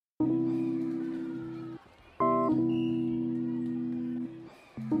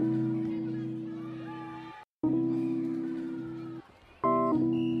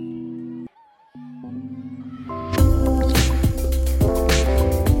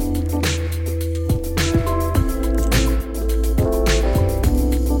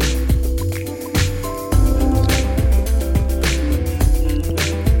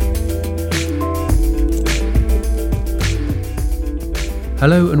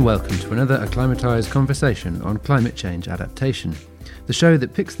Hello and welcome to another acclimatised conversation on climate change adaptation, the show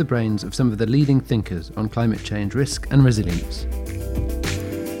that picks the brains of some of the leading thinkers on climate change risk and resilience.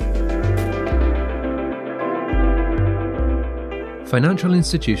 Financial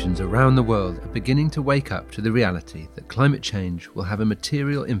institutions around the world are beginning to wake up to the reality that climate change will have a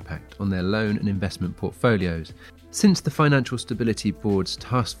material impact on their loan and investment portfolios. Since the Financial Stability Board's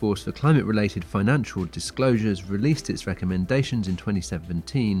Taskforce for Climate-Related Financial Disclosures released its recommendations in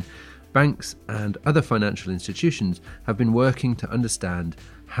 2017, banks and other financial institutions have been working to understand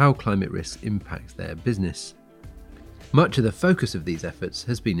how climate risk impacts their business. Much of the focus of these efforts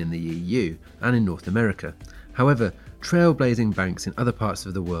has been in the EU and in North America. However, trailblazing banks in other parts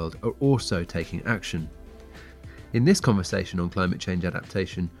of the world are also taking action. In this conversation on climate change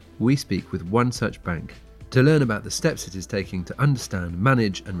adaptation, we speak with one such bank to learn about the steps it is taking to understand,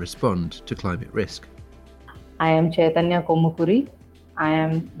 manage and respond to climate risk. I am Chaitanya Kommukuri. I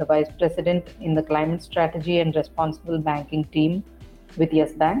am the Vice President in the Climate Strategy and Responsible Banking team with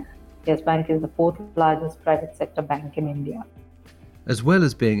Yes Bank. Yes Bank is the fourth largest private sector bank in India. As well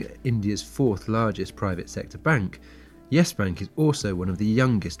as being India's fourth largest private sector bank, Yes Bank is also one of the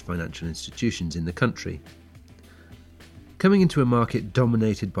youngest financial institutions in the country. Coming into a market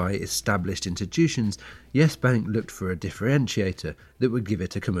dominated by established institutions, Yes Bank looked for a differentiator that would give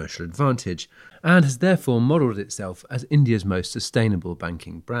it a commercial advantage, and has therefore modelled itself as India's most sustainable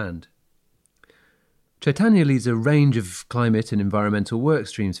banking brand. Chaitanya leads a range of climate and environmental work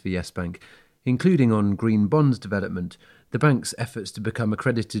streams for Yes Bank, including on green bonds development, the bank's efforts to become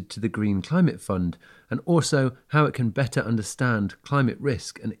accredited to the Green Climate Fund, and also how it can better understand climate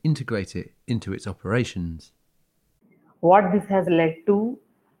risk and integrate it into its operations. What this has led to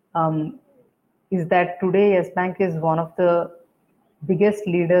is that today Yes Bank is one of the biggest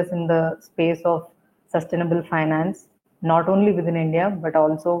leaders in the space of sustainable finance, not only within India but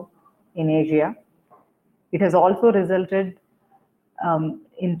also in Asia. It has also resulted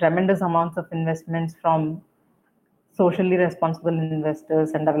in tremendous amounts of investments from socially responsible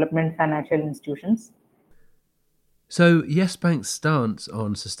investors and development financial institutions. So Yes Bank's stance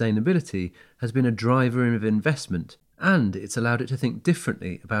on sustainability has been a driver of investment, and it's allowed it to think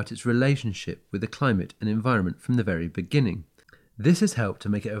differently about its relationship with the climate and environment from the very beginning. This has helped to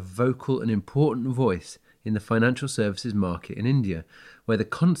make it a vocal and important voice in the financial services market in India, where the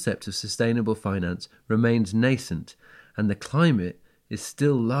concept of sustainable finance remains nascent and the climate is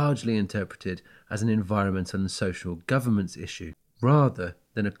still largely interpreted as an environmental and social governance issue, rather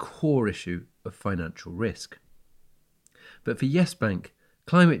than a core issue of financial risk. But for Yes Bank,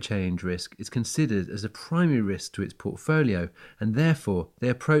 climate change risk is considered as a primary risk to its portfolio, and therefore they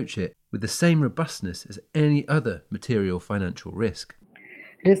approach it with the same robustness as any other material financial risk.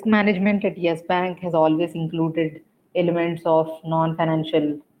 Risk management at Yes Bank has always included elements of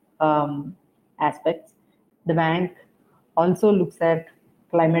non-financial aspects. The bank also looks at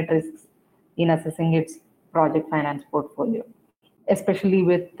climate risks in assessing its project finance portfolio, especially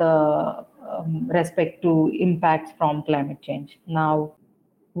with respect to impacts from climate change. Now,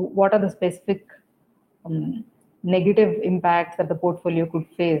 what are the specific negative impacts that the portfolio could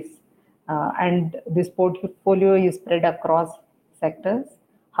face? And this portfolio is spread across sectors,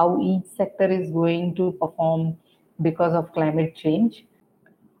 how each sector is going to perform because of climate change,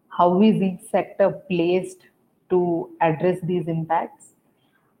 how is each sector placed to address these impacts,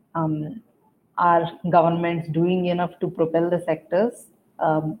 are governments doing enough to propel the sectors,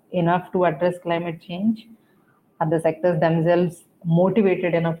 enough to address climate change, are the sectors themselves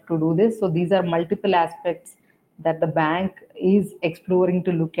motivated enough to do this? So these are multiple aspects that the bank is exploring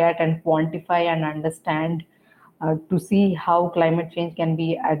to look at and quantify and understand to see how climate change can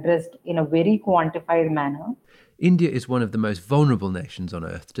be addressed in a very quantified manner. India is one of the most vulnerable nations on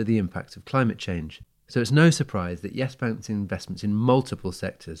earth to the impacts of climate change, so it's no surprise that Yes Bank's investments in multiple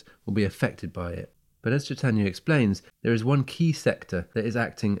sectors will be affected by it. But as Chaitanya explains, there is one key sector that is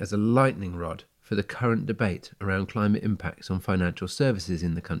acting as a lightning rod for the current debate around climate impacts on financial services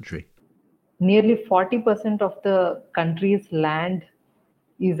in the country. Nearly 40% of the country's land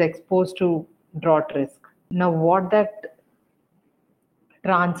is exposed to drought risk. Now, what that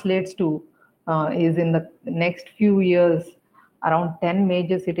translates to is in the next few years, around 10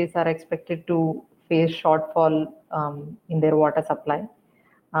 major cities are expected to face shortfall in their water supply.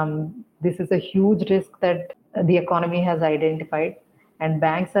 This is a huge risk that the economy has identified, and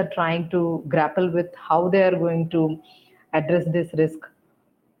banks are trying to grapple with how they are going to address this risk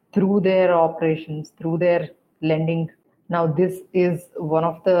through their operations, through their lending. Now, this is one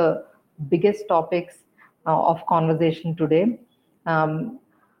of the biggest topics of conversation today.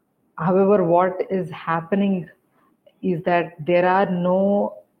 However, what is happening is that there are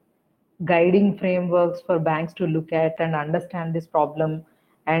no guiding frameworks for banks to look at and understand this problem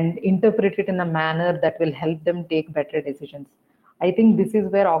and interpret it in a manner that will help them take better decisions. I think this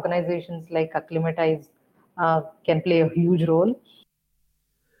is where organizations like Acclimatize can play a huge role.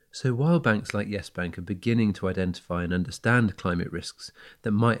 So while banks like Yes Bank are beginning to identify and understand climate risks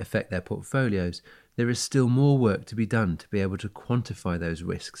that might affect their portfolios, there is still more work to be done to be able to quantify those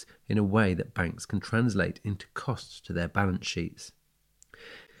risks in a way that banks can translate into costs to their balance sheets.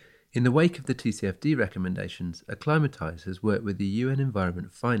 In the wake of the TCFD recommendations, Acclimatize has worked with the UN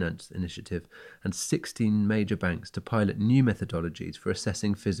Environment Finance Initiative and 16 major banks to pilot new methodologies for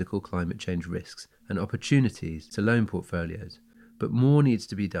assessing physical climate change risks and opportunities to loan portfolios. But more needs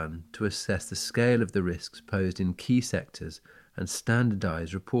to be done to assess the scale of the risks posed in key sectors and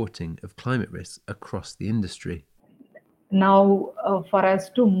standardise reporting of climate risks across the industry. Now, for us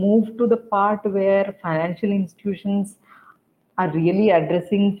to move to the part where financial institutions are really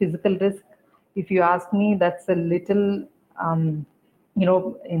addressing physical risk, if you ask me, that's a little,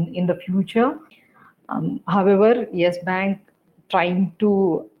 in the future. However, Yes Bank trying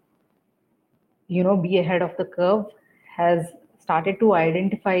to, be ahead of the curve has started to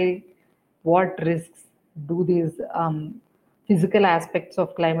identify what risks do these physical aspects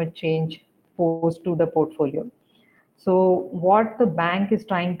of climate change pose to the portfolio. So, what the bank is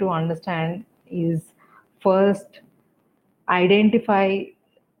trying to understand is first identify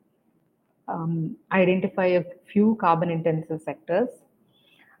identify a few carbon intensive sectors,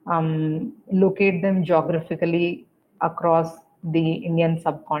 locate them geographically across the Indian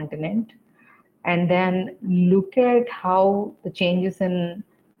subcontinent, and then look at how the changes in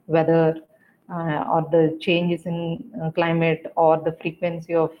weather or the changes in climate or the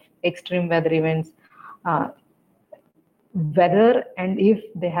frequency of extreme weather events, uh, whether and if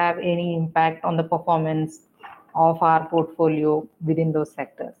they have any impact on the performance of our portfolio within those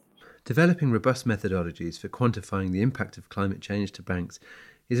sectors. Developing robust methodologies for quantifying the impact of climate change to banks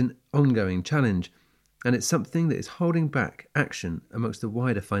is an ongoing challenge, and it's something that is holding back action amongst the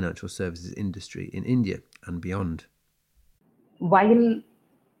wider financial services industry in India and beyond. While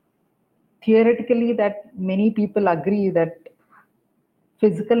theoretically that many people agree that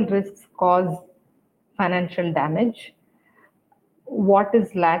physical risks cause financial damage, what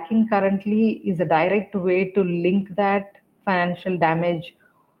is lacking currently is a direct way to link that financial damage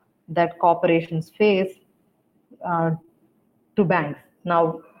that corporations face uh, to banks.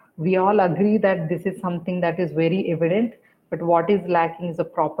 Now, we all agree that this is something that is very evident, but what is lacking is a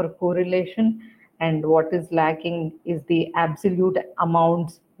proper correlation, and what is lacking is the absolute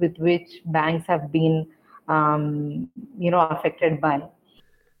amounts with which banks have been, affected by.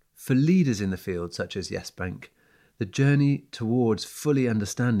 For leaders in the field, such as Yes Bank, the journey towards fully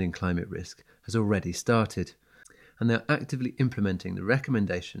understanding climate risk has already started, and they're actively implementing the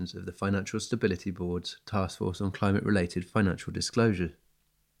recommendations of the Financial Stability Board's Taskforce on Climate-Related Financial Disclosure.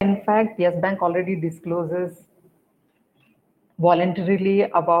 In fact, Yes Bank already discloses voluntarily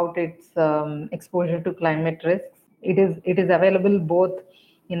about its exposure to climate risks. It is available both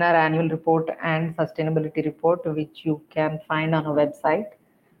in our annual report and sustainability report, which you can find on our website.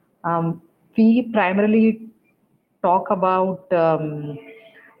 We primarily talk about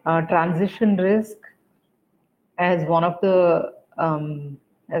transition risk as one of the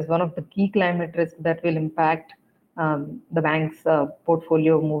key climate risks that will impact the bank's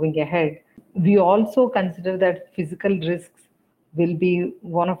portfolio moving ahead. We also consider that physical risks will be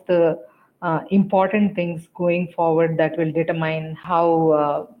one of the important things going forward that will determine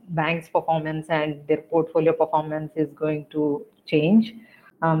how banks' performance and their portfolio performance is going to change.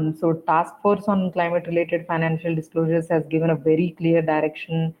 So, Task Force on Climate-Related Financial Disclosures has given a very clear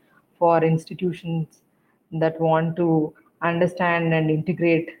direction for institutions that want to understand and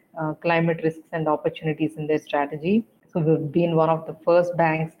integrate climate risks and opportunities in their strategy. So we've been one of the first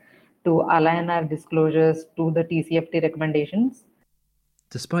banks to align our disclosures to the TCFD recommendations.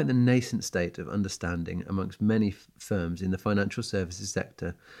 Despite the nascent state of understanding amongst many firms in the financial services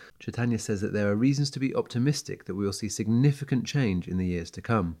sector, Chaitanya says that there are reasons to be optimistic that we will see significant change in the years to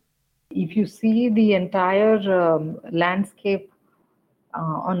come. If you see the entire landscape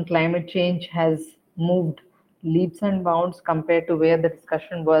on climate change has moved leaps and bounds compared to where the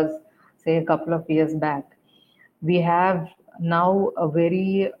discussion was, say, a couple of years back. We have now a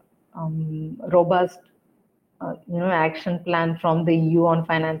very robust action plan from the EU on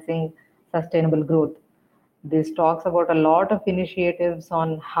financing sustainable growth. This talks about a lot of initiatives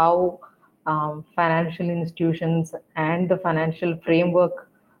on how financial institutions and the financial framework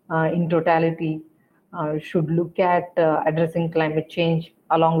in totality should look at addressing climate change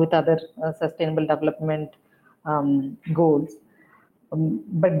along with other sustainable development goals.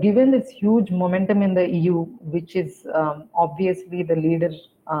 But given this huge momentum in the EU, which is obviously the leader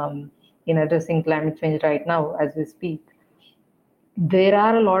in addressing climate change right now as we speak, there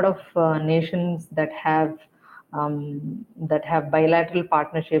are a lot of nations that have bilateral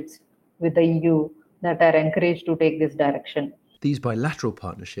partnerships with the EU that are encouraged to take this direction. These bilateral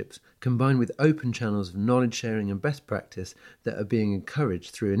partnerships, combined with open channels of knowledge sharing and best practice that are being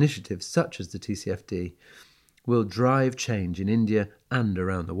encouraged through initiatives such as the TCFD, will drive change in India and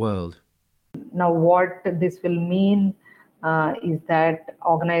around the world. Now, what this will mean is that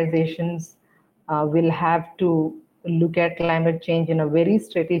organizations will have to look at climate change in a very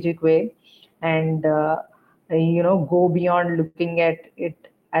strategic way and go beyond looking at it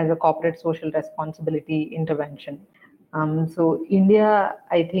as a corporate social responsibility intervention. So India,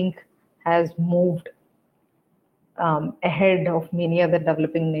 I think, has moved ahead of many other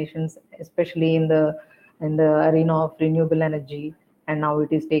developing nations, especially in the arena of renewable energy, and now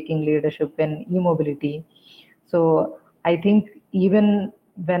it is taking leadership in e-mobility. So I think even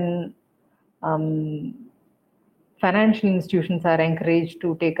when financial institutions are encouraged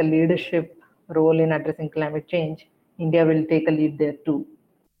to take a leadership role in addressing climate change, India will take a lead there too.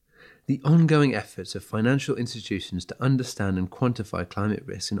 The ongoing efforts of financial institutions to understand and quantify climate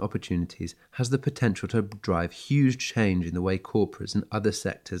risks and opportunities has the potential to drive huge change in the way corporates and other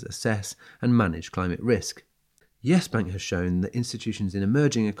sectors assess and manage climate risk. Yes Bank has shown that institutions in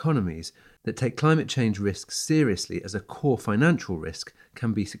emerging economies that take climate change risks seriously as a core financial risk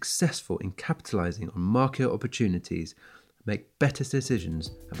can be successful in capitalising on market opportunities, make better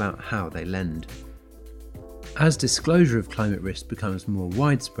decisions about how they lend. As disclosure of climate risk becomes more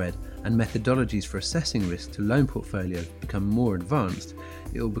widespread and methodologies for assessing risk to loan portfolios become more advanced,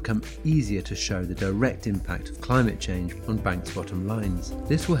 it will become easier to show the direct impact of climate change on banks' bottom lines.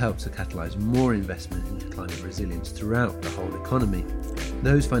 This will help to catalyse more investment into climate resilience throughout the whole economy.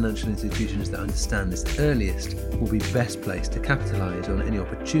 Those financial institutions that understand this earliest will be best placed to capitalise on any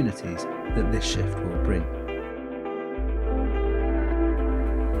opportunities that this shift will bring.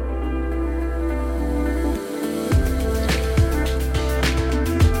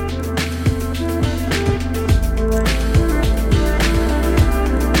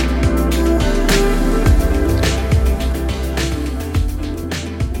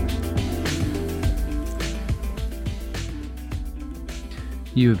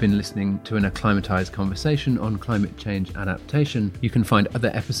 You have been listening to an acclimatized conversation on climate change adaptation. You can find other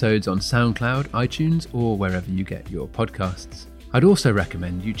episodes on SoundCloud, iTunes, or wherever you get your podcasts. I'd also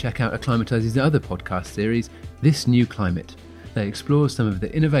recommend you check out Acclimatize's other podcast series, This New Climate. They explore some of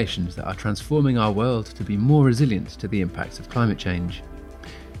the innovations that are transforming our world to be more resilient to the impacts of climate change. You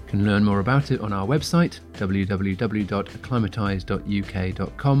can learn more about it on our website,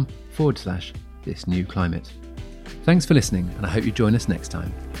 www.acclimatize.uk.com/thisnewclimate. Thanks for listening, and I hope you join us next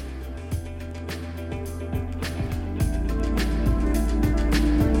time.